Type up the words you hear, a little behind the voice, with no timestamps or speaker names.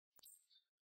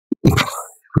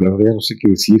La verdad no sé qué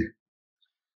decir.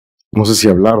 No sé si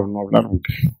hablar o no hablar,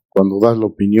 porque cuando das la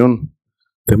opinión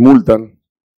te multan.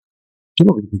 Yo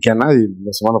no critiqué a nadie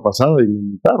la semana pasada y me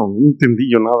multaron. No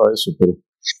entendí yo nada de eso, pero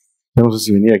yo no sé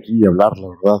si venía aquí y hablar, la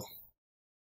verdad.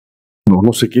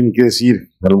 No sé qué ni qué decir.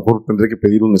 A lo mejor tendré que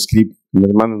pedir un script, que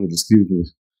me manden el script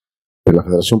de la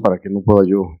federación para que no pueda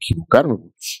yo equivocarme.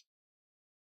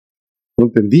 No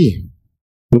entendí.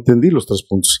 No entendí los 3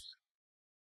 puntos.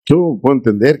 Yo puedo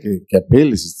entender que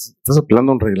apeles, estás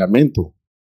apelando a un reglamento,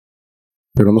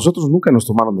 pero nosotros nunca nos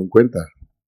tomaron en cuenta.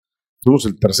 Fuimos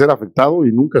el tercer afectado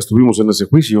y nunca estuvimos en ese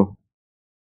juicio. O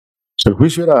sea, el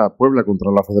juicio era Puebla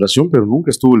contra la federación, pero nunca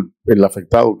estuvo el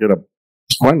afectado, que era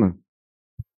Tijuana.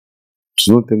 Pues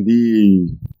no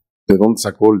entendí de dónde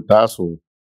sacó el TAS o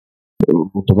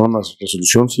tomó una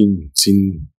resolución sin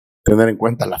tener en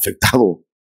cuenta al afectado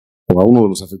o a uno de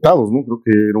los afectados, ¿no? Creo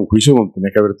que era un juicio donde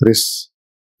tenía que haber 3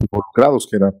 involucrados,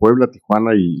 que era Puebla,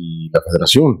 Tijuana y la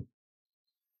federación.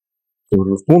 Sobre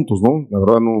los puntos, ¿no? La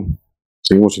verdad no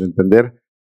seguimos sin entender.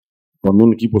 Cuando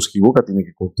un equipo se equivoca tiene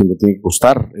que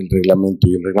costar el reglamento,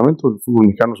 y el reglamento del fútbol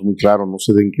mexicano es muy claro, no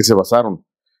sé en qué se basaron.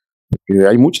 Porque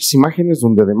hay muchas imágenes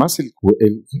donde además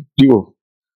digo,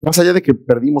 más allá de que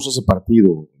perdimos ese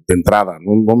partido de entrada,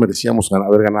 no merecíamos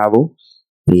haber ganado,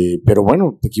 pero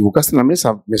bueno, te equivocaste en la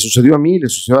mesa, me sucedió a mí, le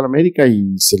sucedió a la América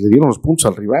y se le dieron los puntos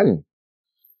al rival.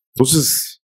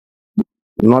 Entonces,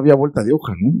 no había vuelta de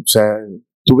hoja, ¿no? O sea,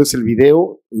 tú ves el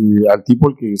video y al tipo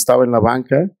el que estaba en la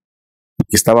banca,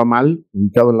 que estaba mal,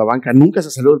 ubicado en la banca, nunca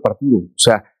se salió del partido. O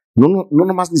sea, no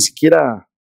nomás ni siquiera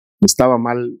estaba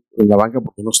mal en la banca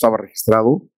porque no estaba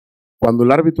registrado. Cuando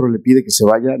el árbitro le pide que se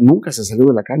vaya, nunca se salió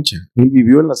de la cancha. Él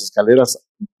vivió en las escaleras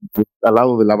al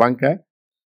lado de la banca,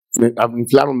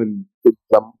 inflaron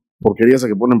la porquería esa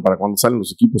que ponen para cuando salen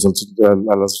los equipos a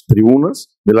las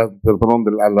tribunas,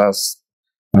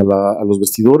 a los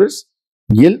vestidores,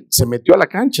 y él se metió a la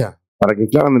cancha para que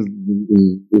inflaran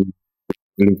el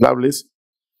inflables,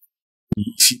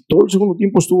 y si todo el segundo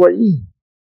tiempo estuvo ahí.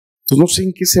 Entonces no sé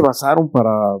en qué se basaron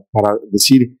para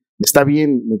decir, está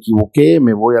bien, me equivoqué,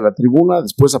 me voy a la tribuna,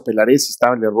 después apelaré si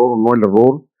estaba el error o no el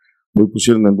error. Hoy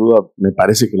pusieron en duda, me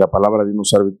parece que la palabra de uno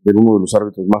de los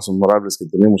árbitros más honorables que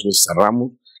tenemos es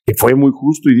Ramos, que fue muy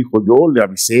justo y dijo, yo le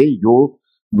avisé y yo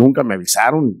nunca me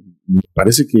avisaron, y me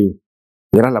parece que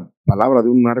era la palabra de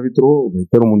un árbitro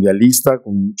entero mundialista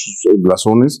con muchos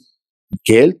blasones,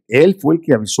 que él fue el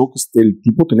que avisó que el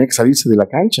tipo tenía que salirse de la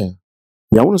cancha,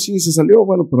 y aún así se salió.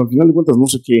 Bueno, pero al final de cuentas no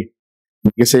sé en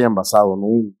qué se hayan basado, ¿no?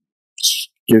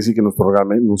 Quiere decir que nuestro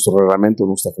reglamento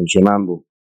no está funcionando,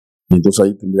 y entonces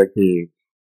ahí tendría que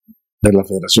ver la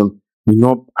federación, y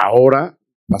no ahora,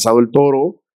 pasado el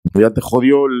toro, pues ya te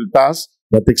jodió el TAS,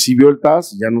 ya te exhibió el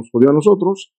TAS, ya nos jodió a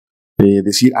nosotros,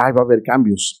 decir, va a haber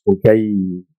cambios, porque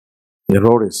hay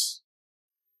errores.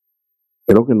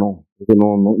 Creo que no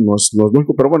es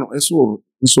lógico, pero bueno, eso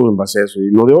en base a eso. Y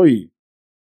lo de hoy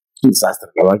es un desastre,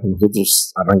 la verdad, que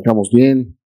nosotros arrancamos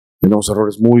bien, tenemos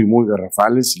errores muy, muy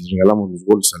garrafales y regalamos los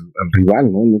goles al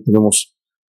rival, ¿no? No tenemos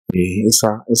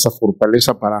esa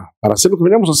fortaleza para hacer lo que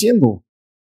veníamos haciendo.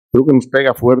 Creo que nos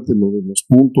pega fuerte lo de los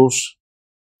puntos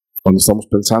cuando estamos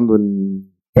pensando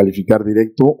en calificar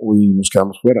directo y nos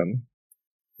quedamos fuera, ¿no?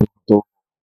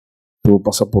 Todo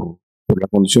pasa por la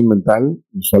condición mental,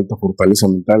 nos falta fortaleza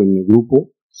mental en el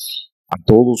grupo. A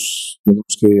todos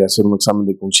tenemos que hacer un examen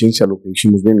de conciencia, lo que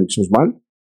hicimos bien, lo que hicimos mal,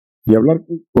 y hablar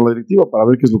con la directiva para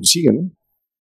ver qué es lo que sigue, ¿no?